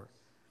of poor.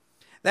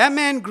 That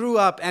man grew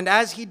up, and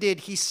as he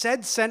did, he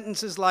said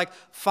sentences like,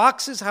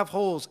 "Foxes have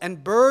holes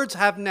and birds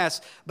have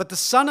nests, but the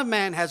Son of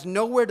Man has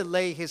nowhere to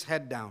lay his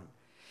head down."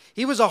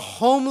 He was a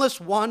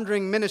homeless,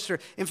 wandering minister.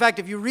 In fact,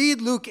 if you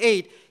read Luke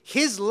 8,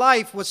 his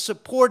life was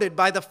supported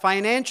by the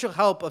financial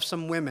help of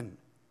some women.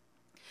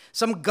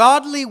 Some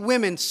godly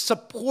women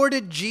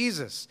supported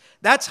Jesus.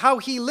 That's how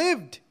he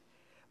lived.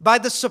 By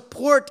the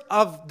support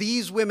of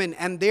these women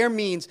and their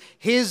means,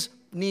 his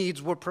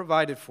needs were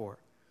provided for.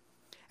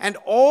 And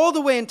all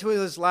the way until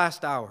his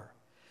last hour.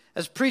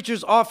 As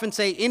preachers often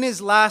say, in his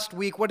last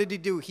week, what did he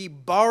do? He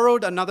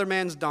borrowed another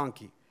man's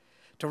donkey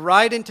to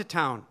ride into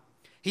town.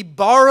 He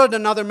borrowed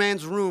another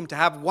man's room to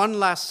have one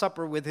last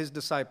supper with his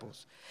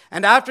disciples.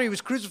 And after he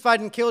was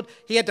crucified and killed,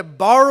 he had to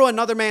borrow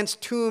another man's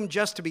tomb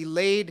just to be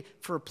laid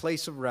for a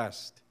place of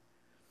rest.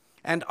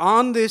 And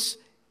on this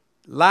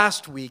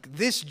last week,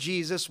 this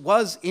Jesus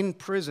was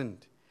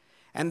imprisoned.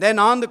 And then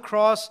on the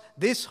cross,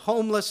 this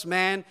homeless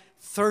man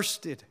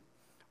thirsted,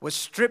 was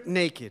stripped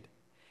naked,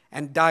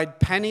 and died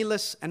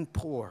penniless and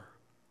poor.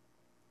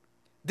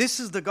 This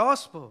is the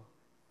gospel.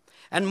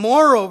 And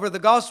moreover, the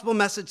gospel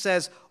message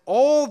says,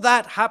 all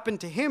that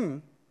happened to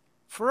him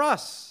for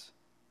us.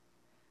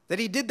 That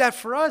he did that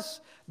for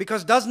us.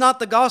 Because does not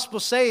the gospel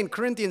say in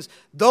Corinthians,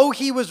 though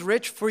he was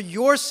rich, for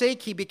your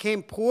sake he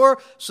became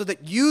poor, so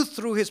that you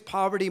through his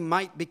poverty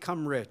might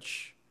become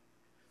rich.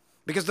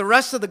 Because the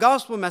rest of the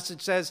gospel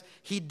message says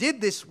he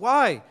did this.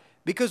 Why?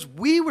 Because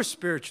we were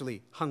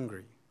spiritually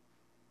hungry.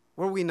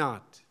 Were we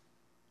not?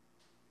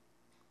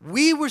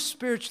 We were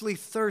spiritually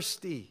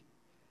thirsty,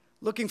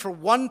 looking for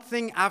one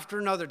thing after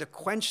another to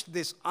quench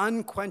this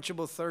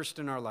unquenchable thirst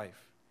in our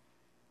life.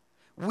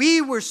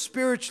 We were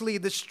spiritually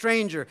the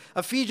stranger.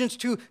 Ephesians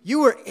 2, you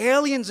were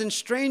aliens and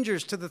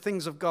strangers to the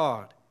things of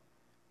God.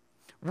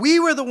 We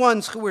were the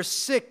ones who were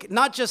sick,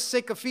 not just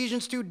sick,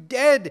 Ephesians 2,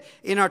 dead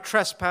in our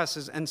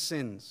trespasses and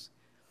sins.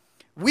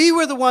 We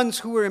were the ones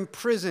who were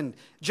imprisoned.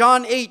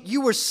 John 8,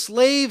 you were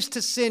slaves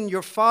to sin,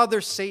 your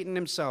father Satan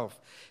himself,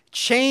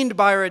 chained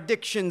by our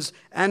addictions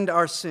and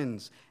our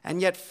sins.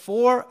 And yet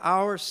for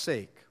our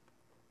sake,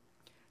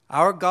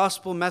 our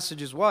gospel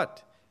message is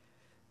what?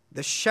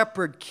 The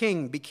shepherd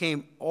king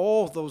became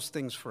all those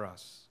things for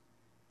us.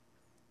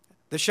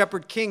 The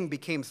shepherd king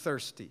became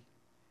thirsty.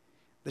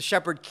 The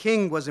shepherd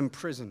king was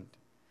imprisoned.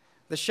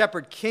 The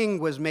shepherd king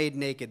was made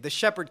naked. The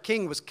shepherd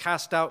king was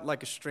cast out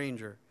like a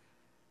stranger.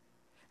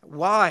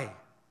 Why?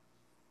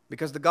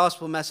 Because the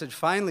gospel message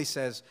finally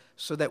says,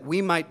 so that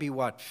we might be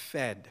what?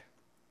 Fed.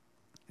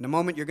 In a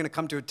moment, you're going to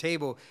come to a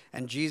table,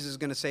 and Jesus is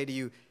going to say to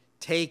you,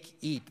 take,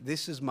 eat.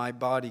 This is my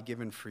body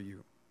given for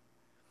you.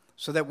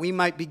 So that we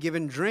might be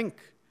given drink.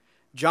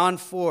 John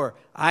 4,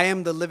 I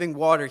am the living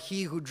water.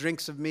 He who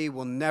drinks of me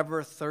will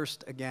never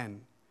thirst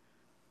again.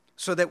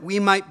 So that we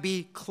might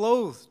be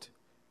clothed.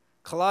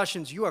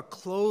 Colossians, you are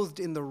clothed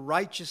in the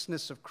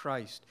righteousness of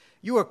Christ.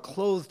 You are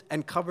clothed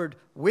and covered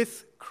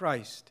with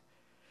Christ.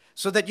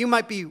 So that you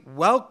might be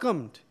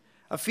welcomed.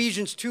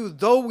 Ephesians 2,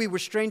 though we were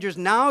strangers,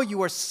 now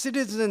you are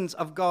citizens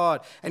of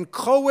God and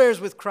co-heirs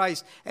with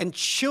Christ and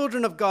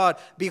children of God.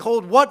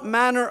 Behold, what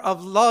manner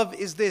of love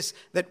is this,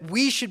 that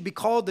we should be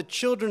called the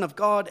children of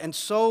God, and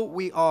so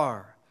we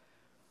are.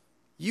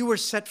 You were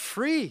set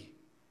free.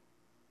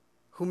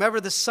 Whomever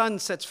the Son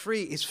sets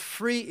free is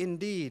free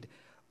indeed.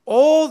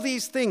 All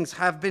these things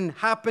have been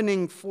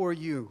happening for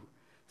you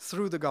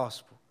through the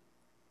gospel.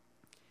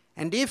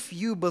 And if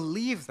you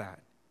believe that,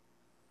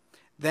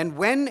 then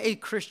when a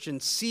Christian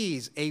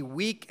sees a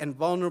weak and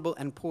vulnerable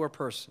and poor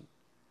person,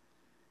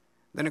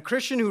 then a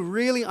Christian who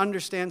really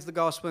understands the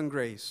gospel and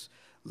grace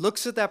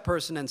looks at that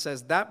person and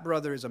says, that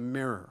brother is a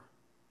mirror,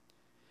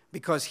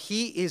 because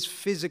he is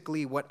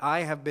physically what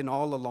I have been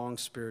all along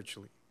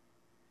spiritually.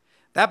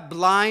 That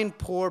blind,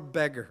 poor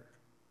beggar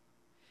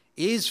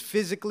is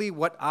physically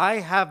what I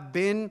have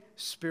been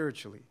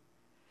spiritually.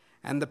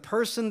 And the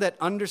person that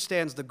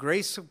understands the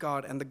grace of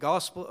God and the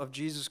gospel of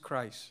Jesus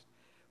Christ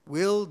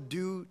will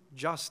do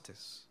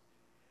justice,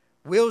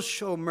 will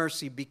show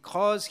mercy,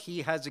 because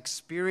she has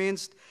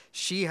experienced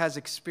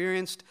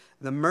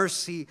the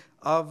mercy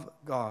of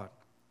God.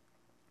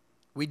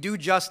 We do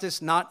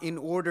justice not in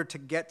order to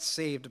get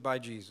saved by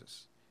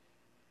Jesus.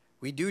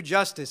 We do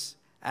justice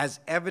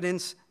as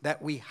evidence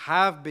that we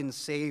have been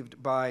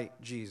saved by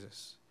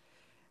Jesus.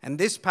 And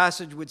this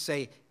passage would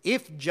say,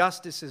 if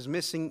justice is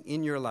missing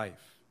in your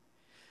life,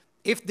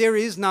 if there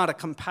is not a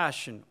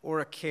compassion or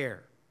a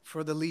care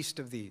for the least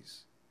of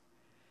these,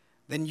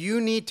 then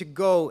you need to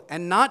go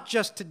and not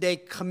just today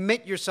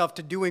commit yourself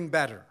to doing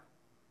better.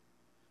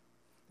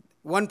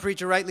 One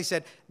preacher rightly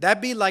said,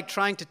 that'd be like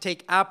trying to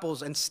take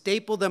apples and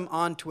staple them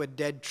onto a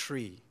dead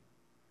tree.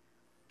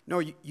 No,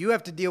 you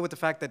have to deal with the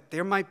fact that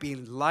there might be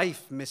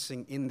life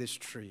missing in this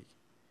tree.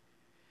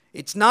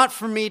 It's not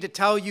for me to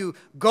tell you,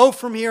 go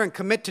from here and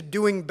commit to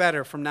doing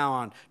better from now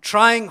on,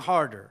 trying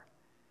harder.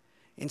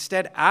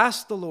 Instead,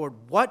 ask the Lord,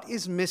 what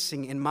is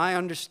missing in my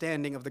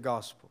understanding of the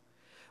gospel?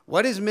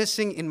 What is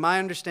missing in my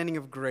understanding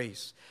of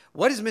grace?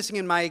 What is missing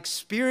in my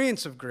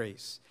experience of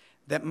grace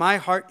that my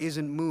heart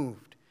isn't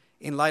moved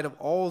in light of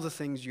all the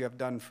things you have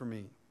done for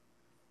me?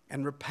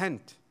 And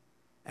repent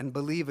and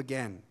believe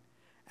again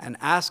and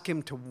ask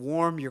him to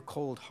warm your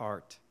cold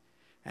heart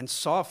and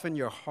soften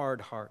your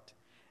hard heart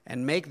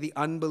and make the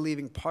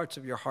unbelieving parts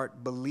of your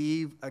heart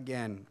believe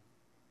again.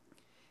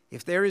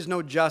 If there is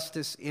no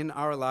justice in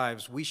our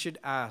lives, we should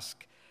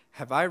ask,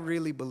 have I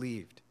really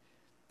believed?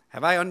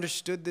 Have I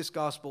understood this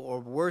gospel? Or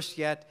worse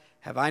yet,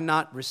 have I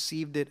not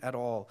received it at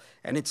all?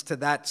 And it's to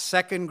that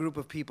second group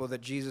of people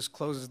that Jesus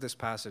closes this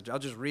passage. I'll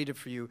just read it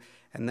for you,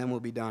 and then we'll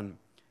be done.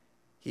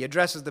 He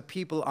addresses the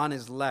people on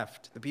his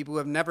left, the people who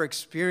have never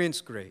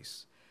experienced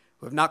grace,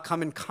 who have not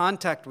come in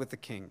contact with the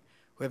King,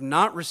 who have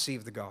not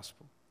received the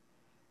gospel.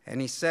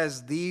 And he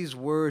says these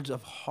words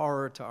of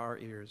horror to our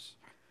ears.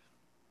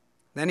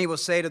 Then he will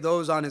say to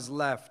those on his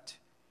left,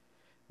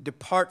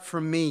 depart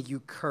from me,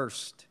 you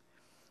cursed,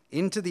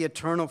 into the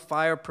eternal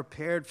fire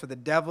prepared for the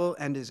devil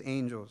and his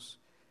angels.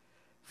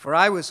 For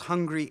I was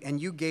hungry,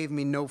 and you gave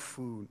me no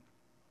food.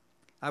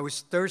 I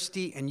was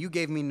thirsty, and you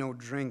gave me no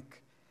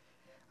drink.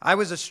 I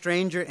was a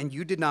stranger, and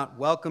you did not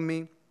welcome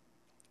me,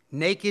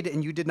 naked,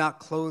 and you did not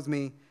clothe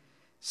me,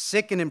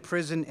 sick and in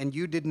prison, and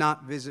you did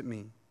not visit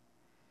me.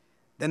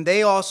 Then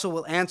they also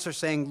will answer,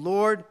 saying,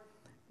 Lord,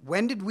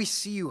 when did we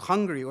see you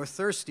hungry or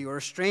thirsty or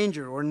a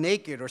stranger or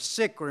naked or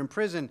sick or in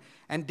prison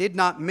and did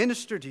not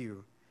minister to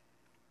you?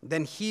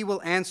 Then he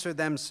will answer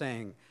them,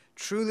 saying,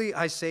 truly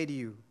I say to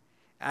you,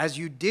 as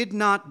you did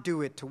not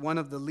do it to one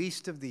of the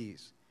least of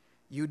these,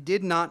 you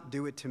did not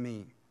do it to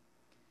me.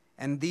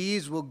 And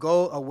these will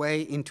go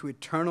away into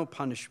eternal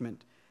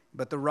punishment,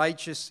 but the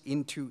righteous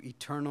into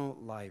eternal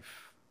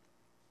life.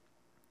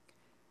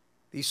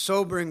 These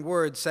sobering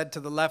words said to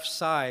the left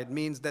side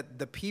means that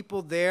the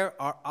people there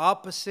are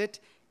opposite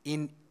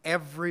in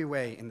every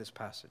way in this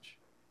passage.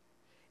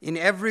 In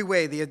every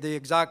way, they are the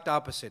exact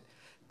opposite.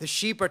 The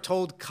sheep are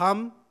told,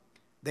 come.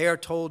 They are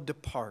told,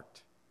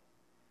 depart.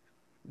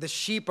 The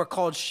sheep are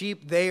called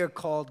sheep. They are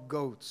called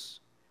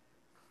goats.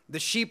 The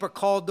sheep are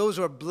called those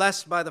who are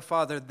blessed by the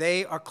Father.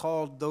 They are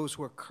called those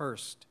who are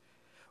cursed.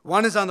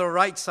 One is on the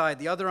right side,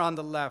 the other on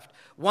the left.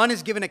 One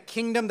is given a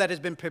kingdom that has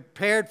been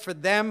prepared for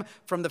them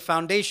from the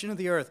foundation of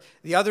the earth.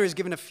 The other is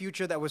given a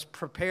future that was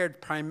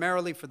prepared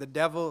primarily for the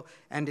devil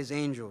and his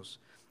angels.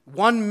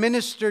 One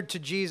ministered to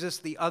Jesus,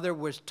 the other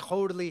was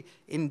totally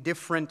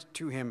indifferent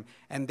to him,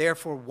 and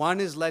therefore one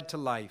is led to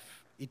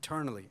life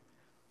eternally,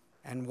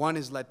 and one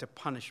is led to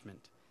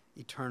punishment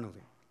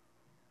eternally.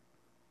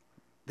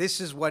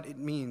 This is what it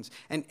means.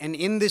 And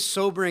in this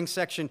sobering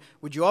section,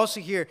 would you also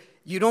hear,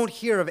 you don't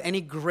hear of any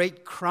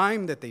great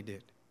crime that they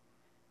did,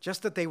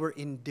 just that they were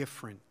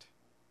indifferent.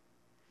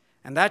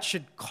 And that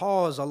should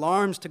cause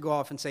alarms to go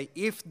off and say,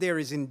 if there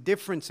is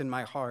indifference in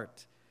my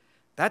heart,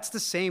 that's the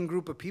same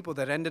group of people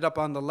that ended up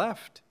on the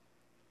left.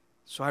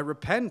 So I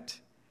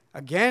repent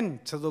again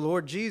to the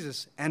Lord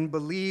Jesus and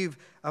believe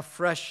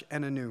afresh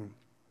and anew.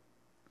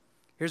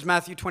 Here's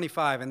Matthew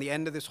 25 and the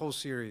end of this whole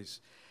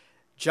series.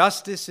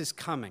 Justice is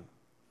coming,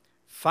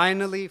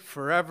 finally,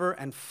 forever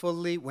and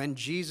fully, when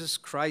Jesus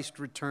Christ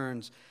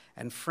returns.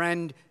 And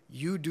friend,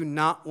 you do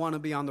not want to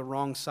be on the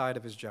wrong side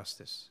of his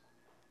justice.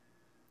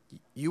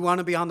 You want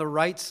to be on the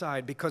right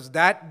side, because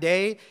that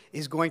day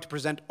is going to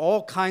present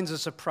all kinds of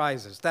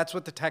surprises. That's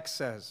what the text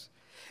says.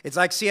 It's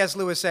like C.S.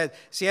 Lewis said.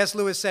 C.S.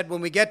 Lewis said,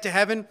 when we get to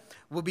heaven,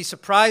 we'll be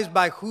surprised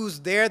by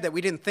who's there that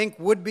we didn't think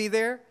would be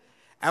there,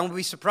 and we'll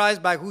be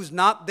surprised by who's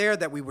not there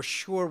that we were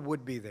sure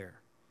would be there.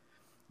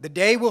 The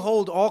day will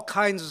hold all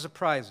kinds of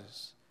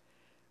surprises.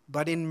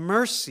 But in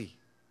mercy,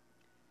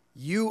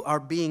 you are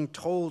being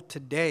told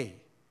today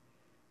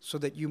so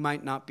that you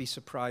might not be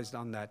surprised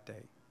on that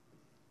day.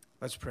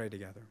 Let's pray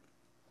together.